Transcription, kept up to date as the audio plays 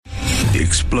The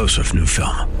explosive new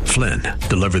film, Flynn,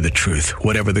 deliver the truth,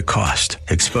 whatever the cost,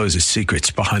 exposes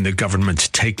secrets behind the government's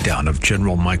takedown of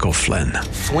General Michael Flynn.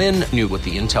 Flynn knew what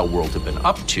the intel world had been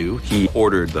up to. He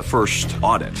ordered the first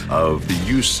audit of the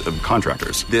use of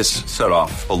contractors. This set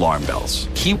off alarm bells.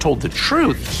 He told the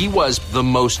truth. He was the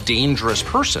most dangerous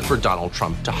person for Donald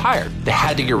Trump to hire. They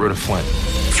had to get rid of Flynn.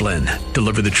 Flynn,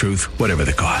 deliver the truth, whatever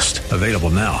the cost. Available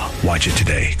now. Watch it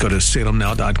today. Go to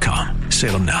salemnow.com.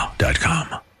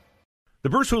 salemnow.com. The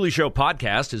Bruce Hooley Show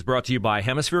podcast is brought to you by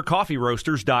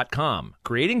HemisphereCoffeeRoasters.com.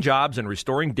 Creating jobs and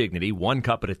restoring dignity one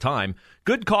cup at a time.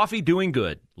 Good coffee doing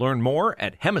good. Learn more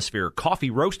at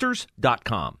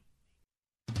HemisphereCoffeeRoasters.com.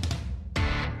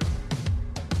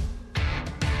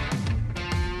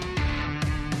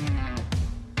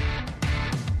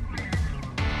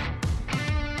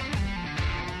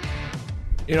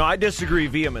 You know, I disagree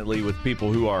vehemently with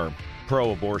people who are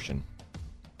pro-abortion.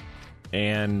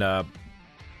 And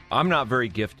I'm not very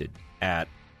gifted at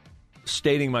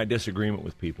stating my disagreement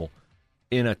with people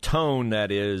in a tone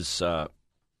that is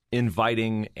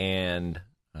inviting and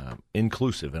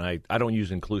inclusive. And I don't use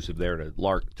inclusive there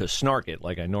to snark it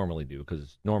like I normally do, because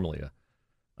it's normally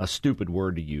a stupid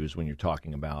word to use when you're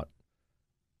talking about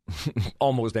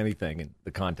almost anything in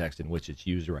the context in which it's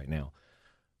used right now.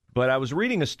 But I was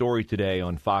reading a story today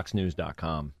on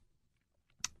FoxNews.com,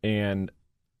 and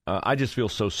I just feel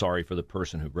so sorry for the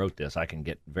person who wrote this. I can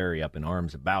get very up in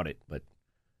arms about it, but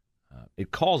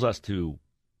it calls us to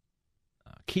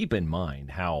keep in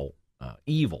mind how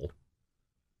evil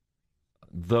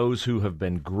those who have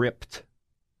been gripped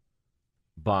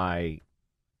by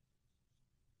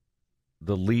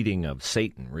the leading of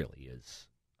Satan really is.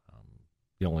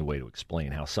 The only way to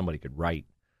explain how somebody could write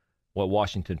what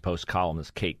Washington Post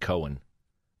columnist Kate Cohen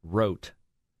wrote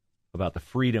about the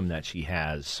freedom that she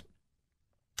has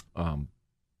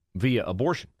via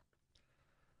abortion.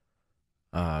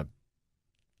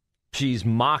 She's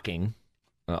mocking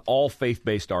all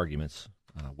faith-based arguments,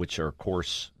 which are, of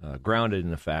course, grounded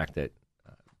in the fact that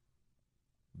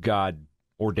God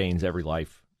ordains every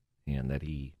life and that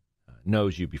he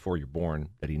knows you before you're born,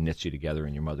 that he knits you together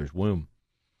in your mother's womb.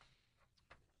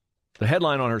 The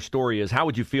headline on her story is, "How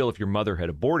would you feel if your mother had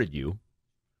aborted you?"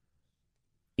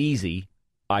 Easy,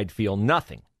 I'd feel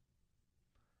nothing.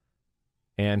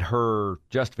 And her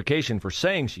justification for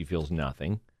saying she feels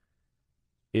nothing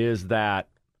is that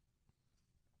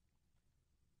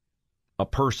a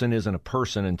person isn't a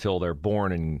person until they're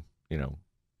born and,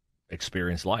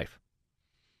 experience life.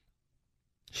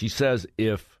 She says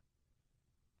if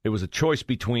it was a choice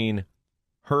between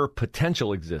her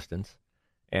potential existence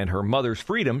and her mother's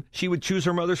freedom, she would choose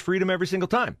her mother's freedom every single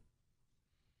time.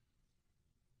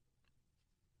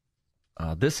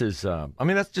 This is,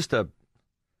 that's just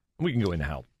we can go into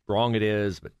how wrong it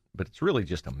is, but it's really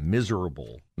just a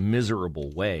miserable,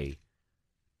 miserable way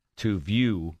to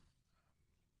view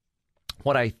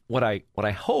what I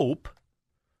hope,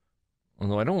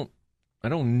 although I don't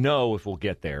know if we'll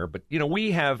get there, but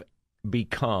we have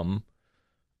become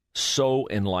so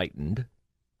enlightened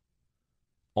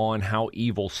on how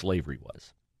evil slavery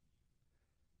was.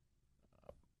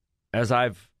 As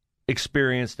I've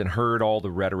experienced and heard all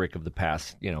the rhetoric of the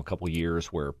past, couple years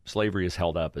where slavery is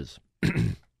held up as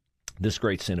this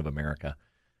great sin of America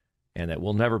and that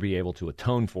we'll never be able to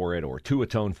atone for it, or to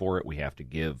atone for it, we have to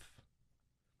give,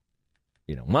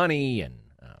 money, and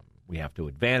we have to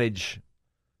advantage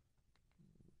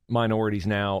minorities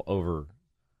now over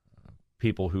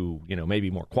people who, may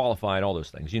be more qualified, all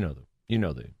those things. You know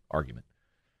the argument.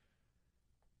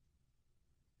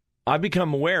 I've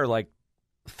become aware,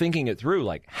 thinking it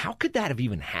through, how could that have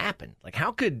even happened?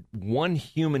 How could one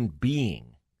human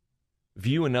being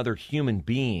view another human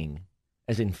being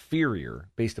as inferior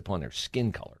based upon their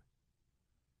skin color?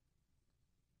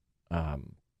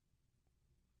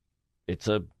 It's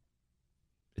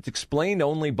explained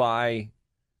only by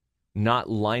not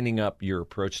lining up your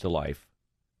approach to life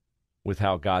with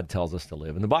how God tells us to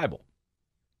live in the Bible.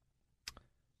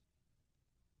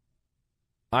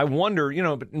 I wonder,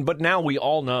 but now we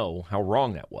all know how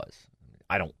wrong that was.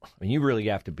 You really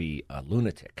have to be a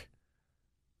lunatic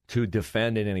to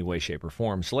defend in any way, shape, or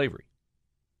form slavery.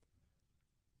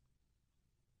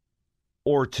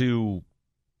 Or to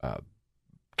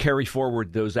carry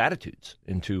forward those attitudes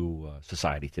into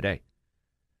society today.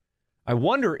 I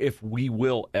wonder if we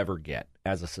will ever get,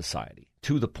 as a society,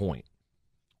 to the point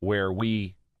where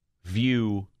we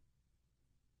view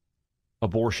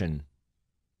abortion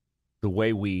the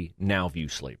way we now view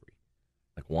slavery.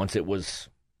 Once it was,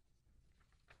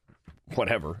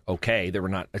 okay,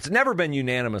 it's never been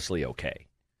unanimously okay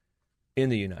in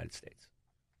the United States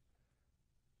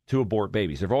to abort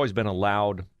babies. There have always been a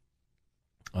loud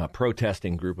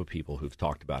protesting group of people who've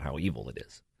talked about how evil it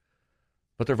is.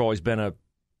 But there have always been a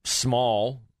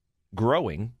small,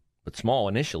 growing, but small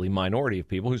initially, minority of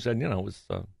people who said,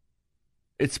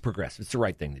 it's progressive. It's the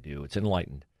right thing to do. It's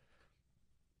enlightened.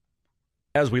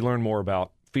 As we learn more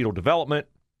about fetal development,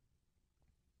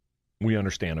 we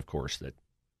understand, of course, that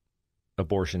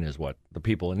abortion is what the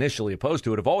people initially opposed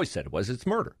to it have always said it was. It's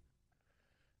murder.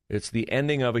 It's the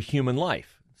ending of a human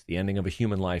life. It's the ending of a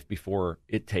human life before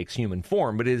it takes human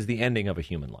form, but it is the ending of a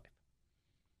human life.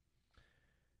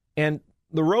 And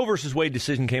the Roe versus Wade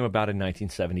decision came about in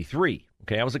 1973.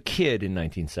 Okay, I was a kid in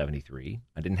 1973.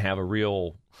 I didn't have a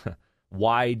real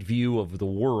wide view of the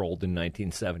world in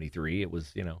 1973. It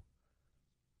was,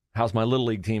 how's my Little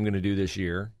League team going to do this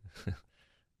year?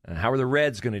 How are the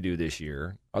Reds going to do this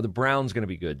year? Are the Browns going to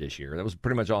be good this year? That was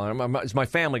pretty much all. Is my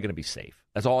family going to be safe?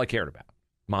 That's all I cared about.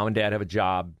 Mom and dad have a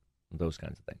job, those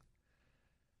kinds of things.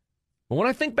 But when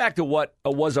I think back to what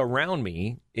was around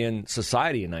me in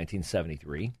society in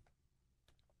 1973,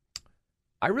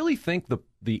 I really think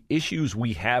the issues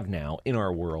we have now in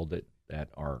our world that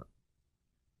are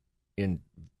in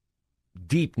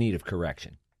deep need of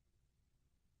correction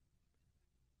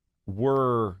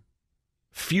were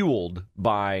fueled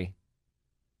by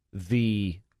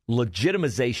the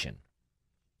legitimization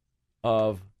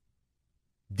of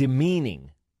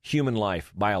demeaning human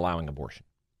life by allowing abortion.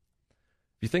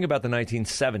 If you think about the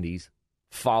 1970s,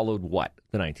 followed what?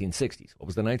 The 1960s. What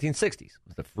was the 1960s? It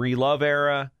was the free love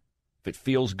era. If it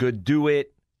feels good, do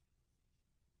it.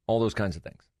 All those kinds of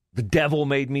things. The devil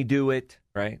made me do it,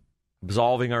 right?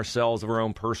 Absolving ourselves of our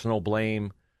own personal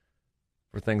blame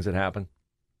for things that happen.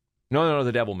 No,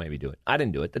 the devil made me do it. I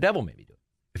didn't do it. The devil made me do it.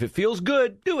 If it feels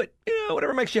good, do it.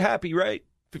 Whatever makes you happy, right?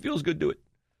 If it feels good, do it.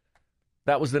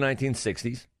 That was the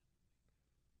 1960s.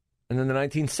 And then the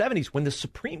 1970s, when the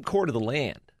Supreme Court of the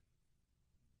land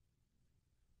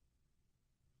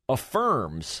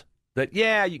affirms that,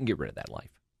 you can get rid of that life.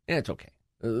 And it's okay.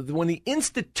 When the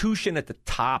institution at the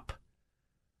top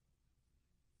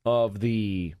of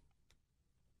the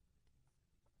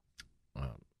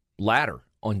ladder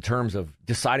in terms of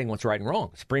deciding what's right and wrong,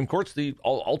 the Supreme Court's the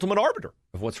ultimate arbiter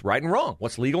of what's right and wrong,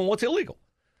 what's legal and what's illegal,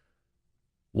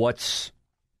 what's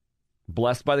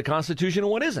blessed by the Constitution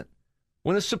and what isn't.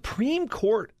 When the Supreme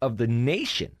Court of the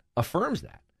nation affirms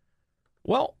that,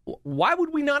 well, why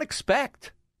would we not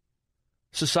expect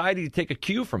society to take a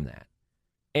cue from that?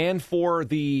 And for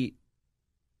the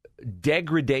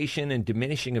degradation and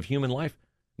diminishing of human life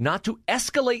not to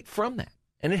escalate from that.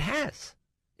 And it has.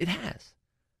 It has.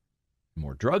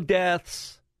 More drug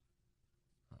deaths,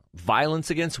 violence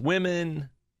against women,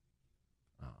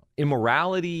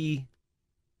 immorality,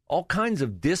 all kinds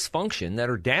of dysfunction that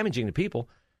are damaging to people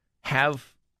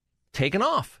have taken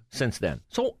off since then.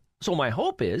 So my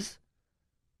hope is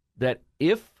that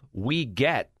if we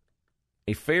get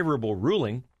a favorable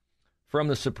ruling from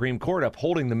the Supreme Court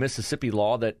upholding the Mississippi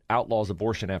law that outlaws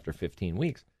abortion after 15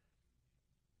 weeks,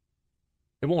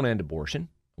 it won't end abortion.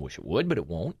 I wish it would, but it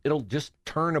won't. It'll just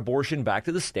turn abortion back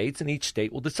to the states, and each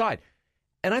state will decide.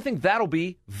 And I think that'll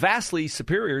be vastly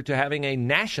superior to having a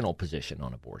national position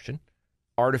on abortion,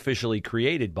 artificially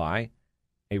created by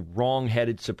a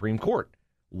wrong-headed Supreme Court.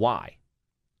 Why?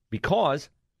 Because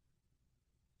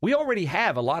we already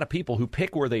have a lot of people who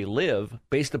pick where they live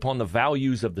based upon the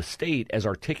values of the state as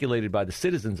articulated by the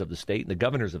citizens of the state and the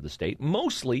governors of the state.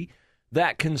 Mostly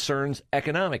that concerns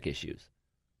economic issues.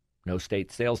 No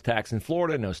state sales tax in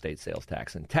Florida, no state sales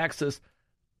tax in Texas.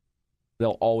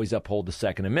 They'll always uphold the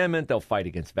Second Amendment. They'll fight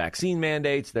against vaccine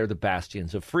mandates. They're the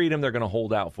bastions of freedom. They're going to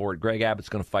hold out for it. Greg Abbott's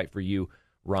going to fight for you.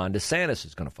 Ron DeSantis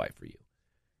is going to fight for you.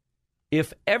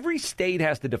 If every state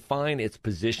has to define its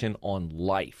position on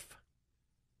life,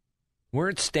 where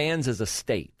it stands as a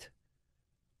state,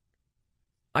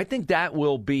 I think that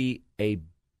will be a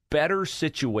better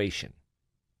situation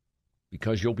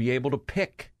because you'll be able to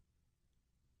pick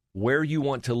where you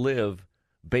want to live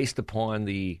based upon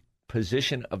the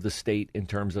position of the state in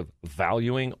terms of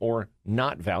valuing or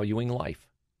not valuing life.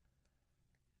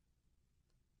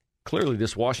 Clearly,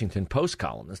 this Washington Post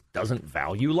columnist doesn't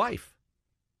value life.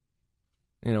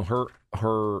 You know,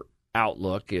 her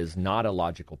outlook is not a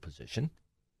logical position,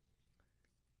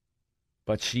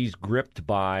 but she's gripped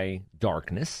by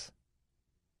darkness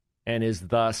and is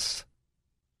thus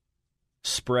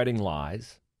spreading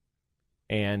lies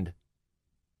and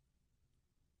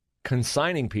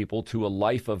consigning people to a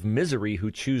life of misery who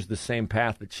choose the same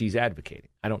path that she's advocating.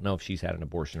 I don't know if she's had an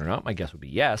abortion or not. My guess would be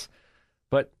yes,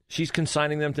 but she's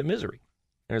consigning them to misery.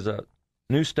 There's a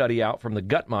new study out from the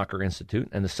Guttmacher Institute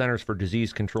and the Centers for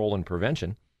Disease Control and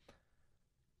Prevention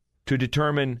to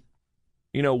determine,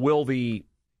 will the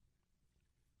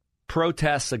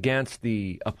protests against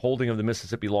the upholding of the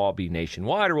Mississippi law be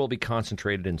nationwide or will it be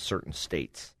concentrated in certain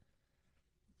states?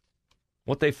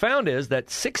 What they found is that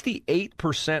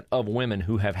 68% of women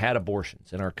who have had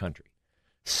abortions in our country,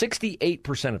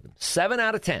 68% of them, 7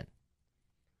 out of 10,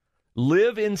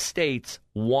 live in states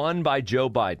won by Joe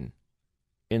Biden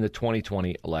in the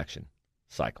 2020 election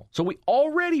cycle. So we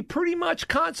already pretty much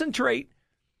concentrate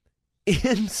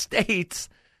in states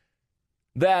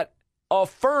that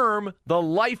affirm the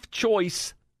life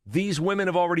choice these women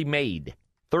have already made.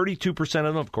 32% of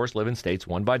them, of course, live in states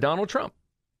won by Donald Trump.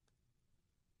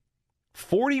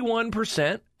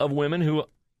 41% of women who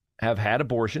have had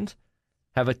abortions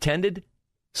have attended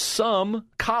some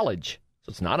college.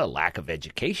 So it's not a lack of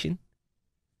education.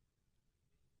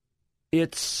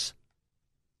 It's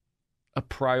a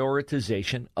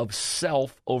prioritization of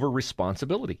self over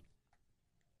responsibility.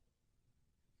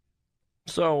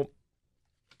 So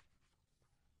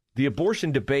the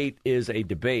abortion debate is a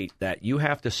debate that you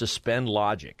have to suspend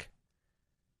logic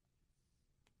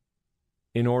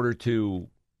in order to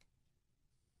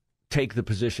take the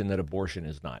position that abortion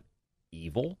is not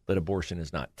evil, that abortion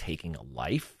is not taking a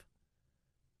life.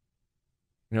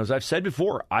 You know, as I've said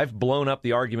before, I've blown up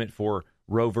the argument for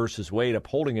Roe versus Wade,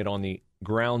 upholding it on the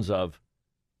grounds of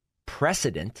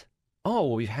precedent. Oh,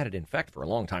 well, we've had it in effect for a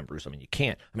long time, Bruce. I mean, you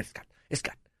can't. I mean, it's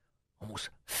got almost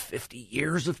 50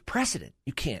 years of precedent.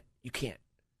 You can't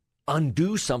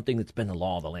undo something that's been the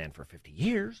law of the land for 50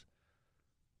 years.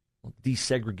 Well,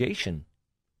 segregation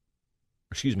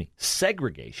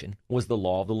was the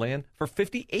law of the land for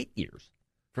 58 years,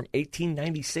 from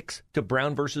 1896 to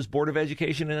Brown versus Board of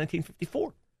Education in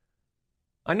 1954.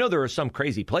 I know there are some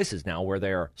crazy places now where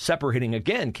they are separating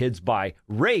again kids by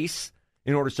race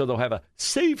in order so they'll have a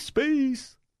safe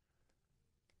space.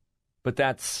 But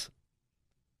that's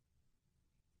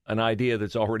an idea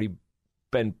that's already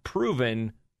been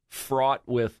proven fraught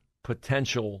with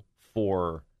potential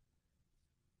for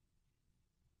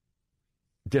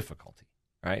difficulty,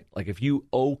 right? Like if you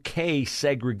okay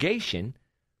segregation,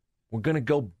 we're going to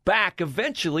go back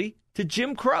eventually to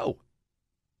Jim Crow.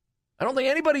 I don't think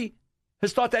anybody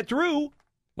has thought that through,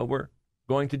 but we're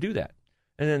going to do that.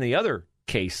 And then the other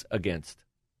case against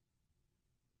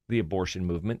the abortion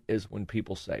movement is when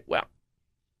people say, well,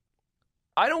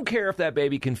 I don't care if that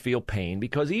baby can feel pain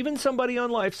because even somebody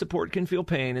on life support can feel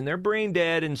pain and they're brain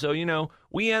dead. And so, you know,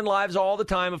 we end lives all the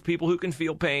time of people who can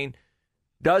feel pain.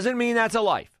 Doesn't mean that's a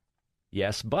life.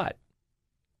 Yes, but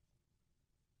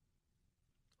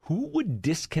who would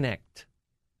disconnect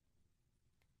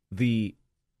the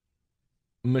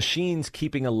machines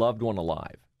keeping a loved one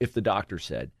alive if the doctor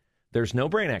said there's no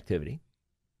brain activity,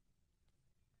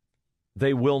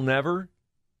 they will never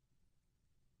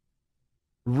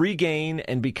regain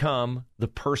and become the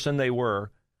person they were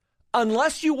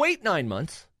unless you wait 9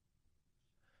 months,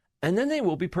 and then they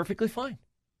will be perfectly fine?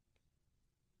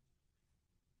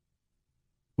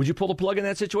 Would you pull the plug in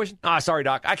that situation? Sorry,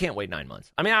 doc, I can't wait 9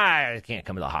 months. I mean, I can't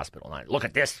come to the hospital. Look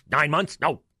at this, 9 months?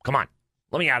 No, come on,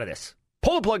 let me out of this.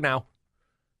 Pull the plug now.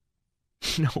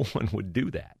 No one would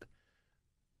do that.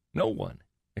 No one,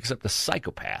 except a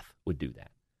psychopath, would do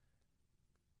that.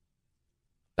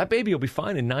 That baby will be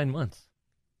fine in 9 months.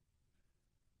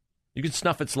 You can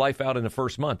snuff its life out in the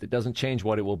first month. It doesn't change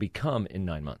what it will become in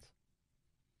 9 months.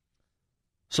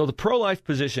 So the pro-life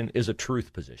position is a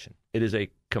truth position. It is a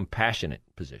compassionate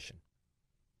position.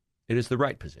 It is the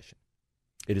right position.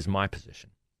 It is my position.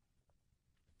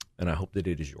 And I hope that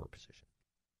it is your position.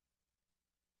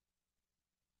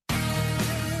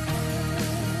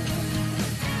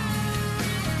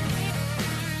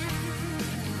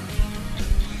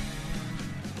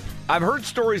 I've heard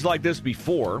stories like this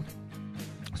before,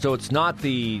 so it's not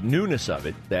the newness of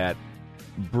it that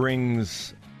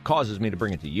causes me to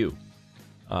bring it to you.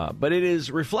 But it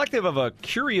is reflective of a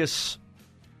curious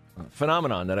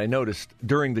phenomenon that I noticed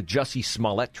during the Jussie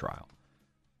Smollett trial.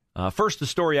 First, the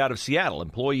story out of Seattle.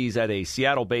 Employees at a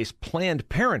Seattle-based Planned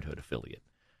Parenthood affiliate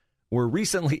were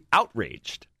recently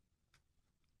outraged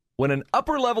when an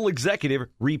upper-level executive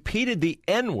repeated the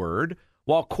N-word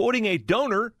while quoting a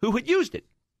donor who had used it.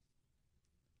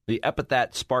 The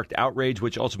epithet sparked outrage,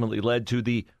 which ultimately led to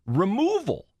the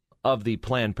removal of the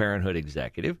Planned Parenthood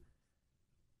executive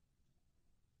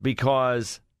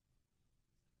because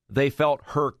they felt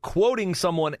her quoting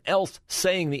someone else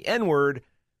saying the N-word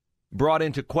brought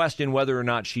into question whether or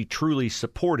not she truly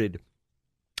supported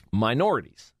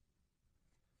minorities.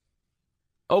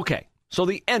 Okay, so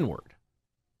the N-word,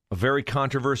 a very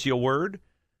controversial word,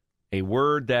 a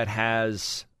word that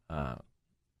has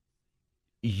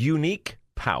unique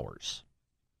powers.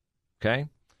 Okay?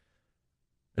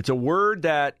 It's a word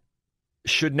that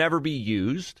should never be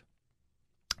used.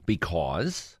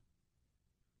 because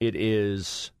it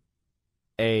is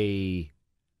I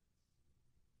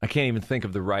can't even think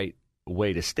of the right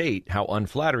way to state how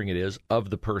unflattering it is of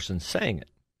the person saying it.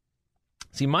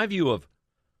 See, my view of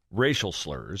racial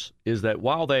slurs is that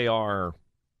while they are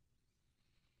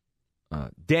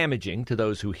damaging to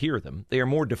those who hear them, they are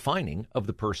more defining of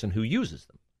the person who uses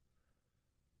them.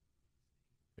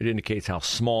 It indicates how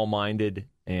small-minded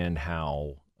and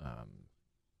how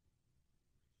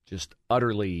just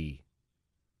utterly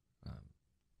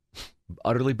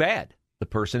bad the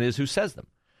person is who says them.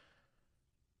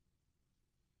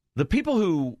 The people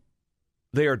who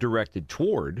they are directed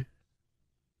toward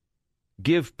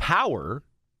give power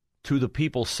to the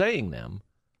people saying them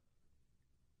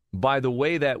by the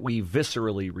way that we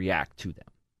viscerally react to them.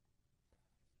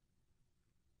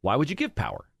 Why would you give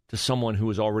power to someone who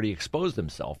has already exposed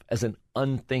himself as an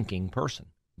unthinking person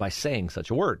by saying such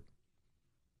a word?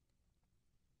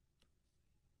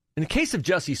 In the case of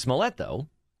Jussie Smollett, though,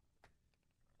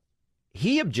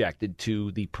 he objected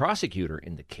to the prosecutor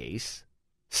in the case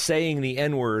saying the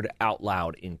N-word out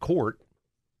loud in court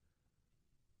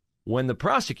when the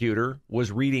prosecutor was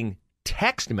reading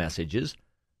text messages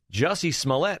Jussie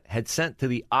Smollett had sent to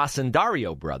the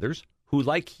Osundario brothers, who,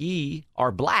 like he,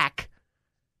 are black,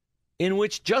 in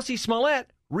which Jussie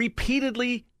Smollett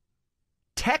repeatedly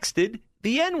texted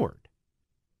the N-word.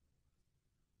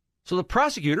 So the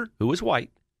prosecutor, who is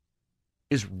white,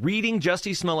 is reading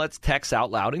Jussie Smollett's texts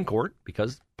out loud in court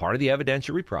because part of the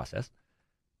evidentiary process.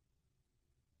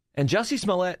 And Jussie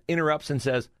Smollett interrupts and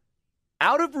says,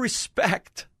 out of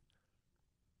respect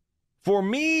for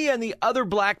me and the other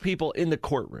black people in the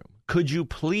courtroom, could you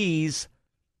please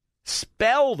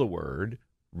spell the word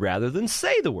rather than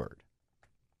say the word?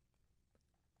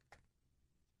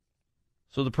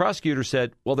 So the prosecutor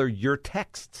said, well, they're your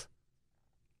texts.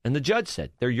 And the judge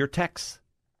said, they're your texts.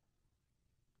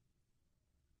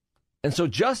 And so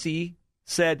Jussie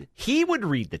said he would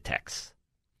read the texts.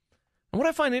 And what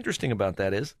I find interesting about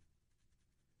that is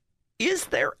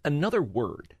there another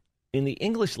word in the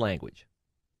English language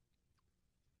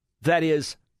that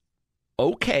is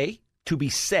okay to be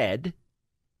said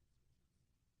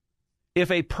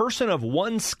if a person of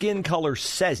one skin color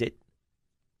says it,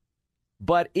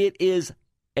 but it is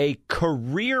a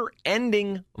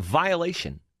career-ending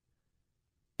violation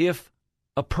if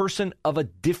a person of a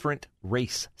different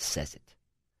race says it?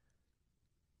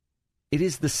 It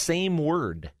is the same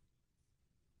word.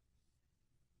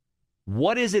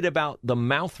 What is it about the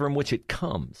mouth from which it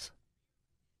comes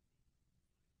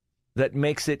that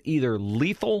makes it either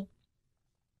lethal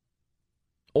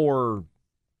or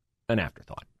an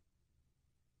afterthought?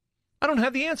 I don't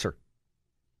have the answer.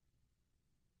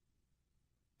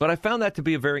 But I found that to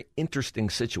be a very interesting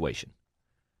situation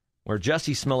where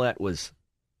Jussie Smollett was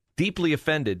deeply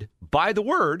offended by the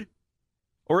word,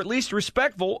 or at least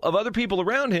respectful of other people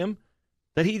around him,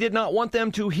 that he did not want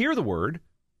them to hear the word,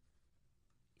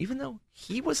 even though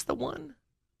he was the one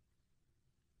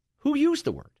who used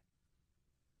the word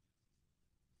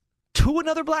to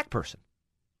another black person.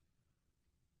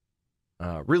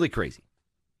 Really crazy.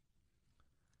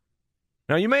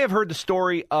 Now, you may have heard the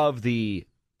story of the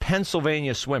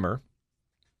Pennsylvania swimmer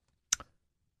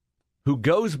who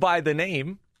goes by the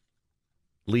name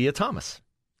Leah Thomas.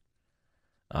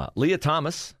 Leah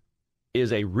Thomas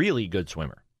is a really good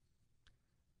swimmer.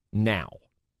 Now,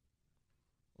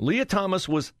 Leah Thomas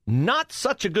was not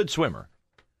such a good swimmer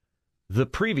the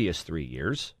previous 3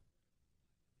 years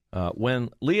when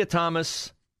Leah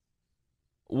Thomas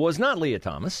was not Leah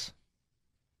Thomas,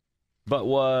 but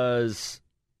was,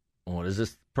 what is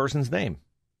this person's name?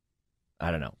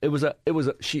 I don't know.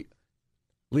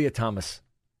 Leah Thomas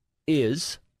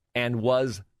is and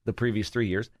was the previous 3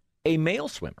 years a male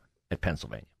swimmer at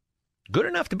Pennsylvania. Good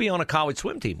enough to be on a college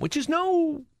swim team, which is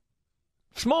no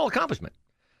small accomplishment.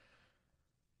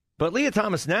 But Leah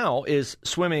Thomas now is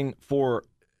swimming for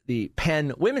the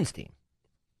Penn women's team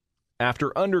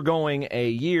after undergoing a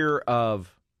year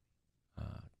of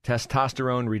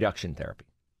testosterone reduction therapy.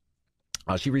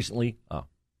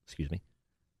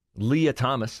 Leah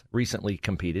Thomas recently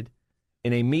competed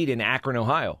in a meet in Akron,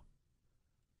 Ohio,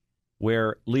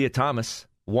 where Leah Thomas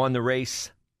won the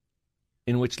race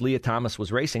in which Leah Thomas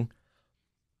was racing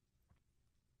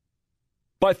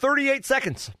by 38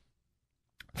 seconds.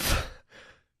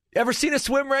 Ever seen a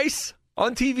swim race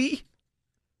on TV?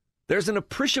 There's an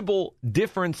appreciable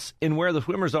difference in where the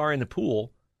swimmers are in the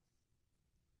pool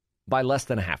by less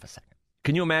than a half a second.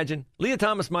 Can you imagine? Leah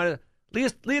Thomas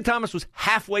was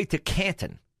halfway to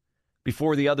Canton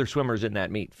before the other swimmers in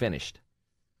that meet finished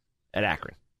at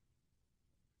Akron.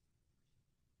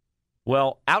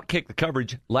 Well, Outkick the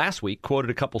coverage last week quoted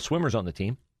a couple swimmers on the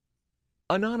team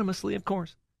anonymously, of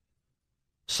course,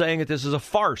 saying that this is a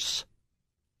farce,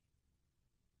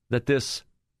 that this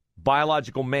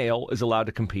biological male is allowed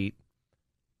to compete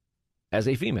as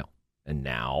a female. And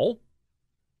now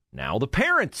the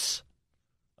parents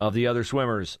of the other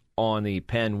swimmers on the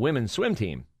Penn women's swim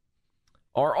team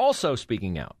are also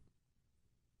speaking out.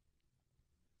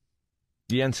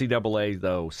 The NCAA,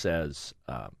 though, says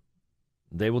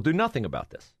they will do nothing about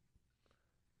this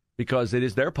because it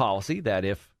is their policy that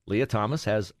if Leah Thomas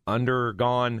has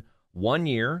undergone 1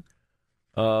 year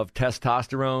of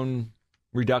testosterone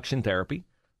reduction therapy,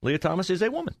 Leah Thomas is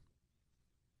a woman.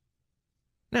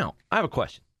 Now, I have a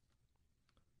question.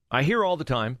 I hear all the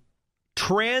time,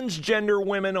 transgender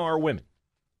women are women,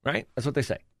 right? That's what they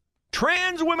say.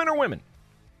 Trans women are women.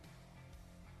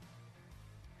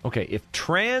 Okay, if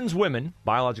trans women,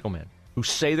 biological men, who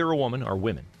say they're a woman are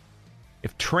women,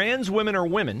 if trans women are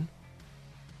women,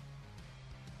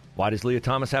 why does Leah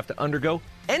Thomas have to undergo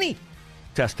any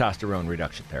testosterone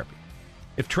reduction therapy?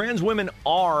 If trans women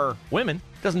are women,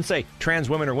 it doesn't say trans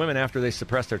women are women after they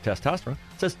suppress their testosterone.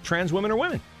 It says trans women are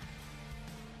women.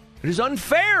 It is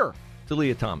unfair to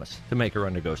Leah Thomas to make her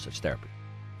undergo such therapy.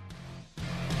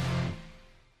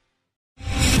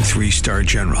 3-star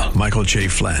General Michael J.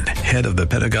 Flynn, head of the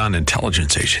Pentagon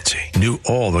Intelligence Agency, knew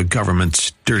all the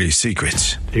government's dirty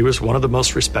secrets. He was one of the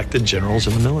most respected generals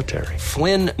in the military.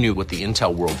 Flynn knew what the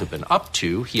intel world had been up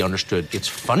to. He understood its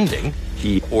funding.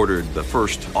 He ordered the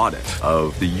first audit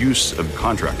of the use of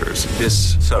contractors.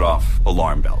 This set off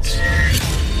alarm bells.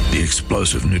 The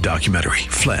explosive new documentary,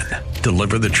 Flynn,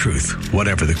 Deliver the Truth,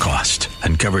 Whatever the Cost,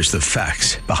 uncovers the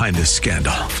facts behind this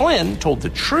scandal. Flynn told the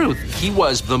truth. He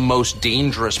was the most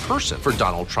dangerous person for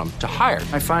Donald Trump to hire.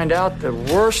 I find out the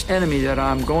worst enemy that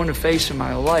I'm going to face in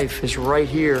my life is right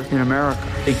here in America.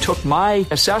 They took my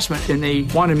assessment and they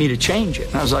wanted me to change it.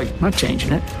 And I was like, I'm not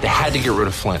changing it. They had to get rid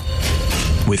of Flynn.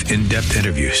 With in-depth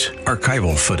interviews,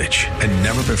 archival footage, and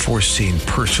never-before-seen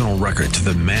personal records of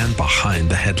the man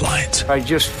behind the headlines. I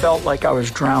just felt like I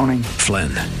was drowning. Flynn,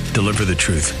 Deliver the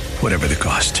Truth, Whatever the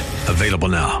Cost. Available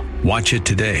now. Watch it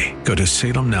today. Go to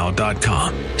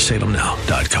salemnow.com.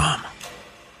 salemnow.com.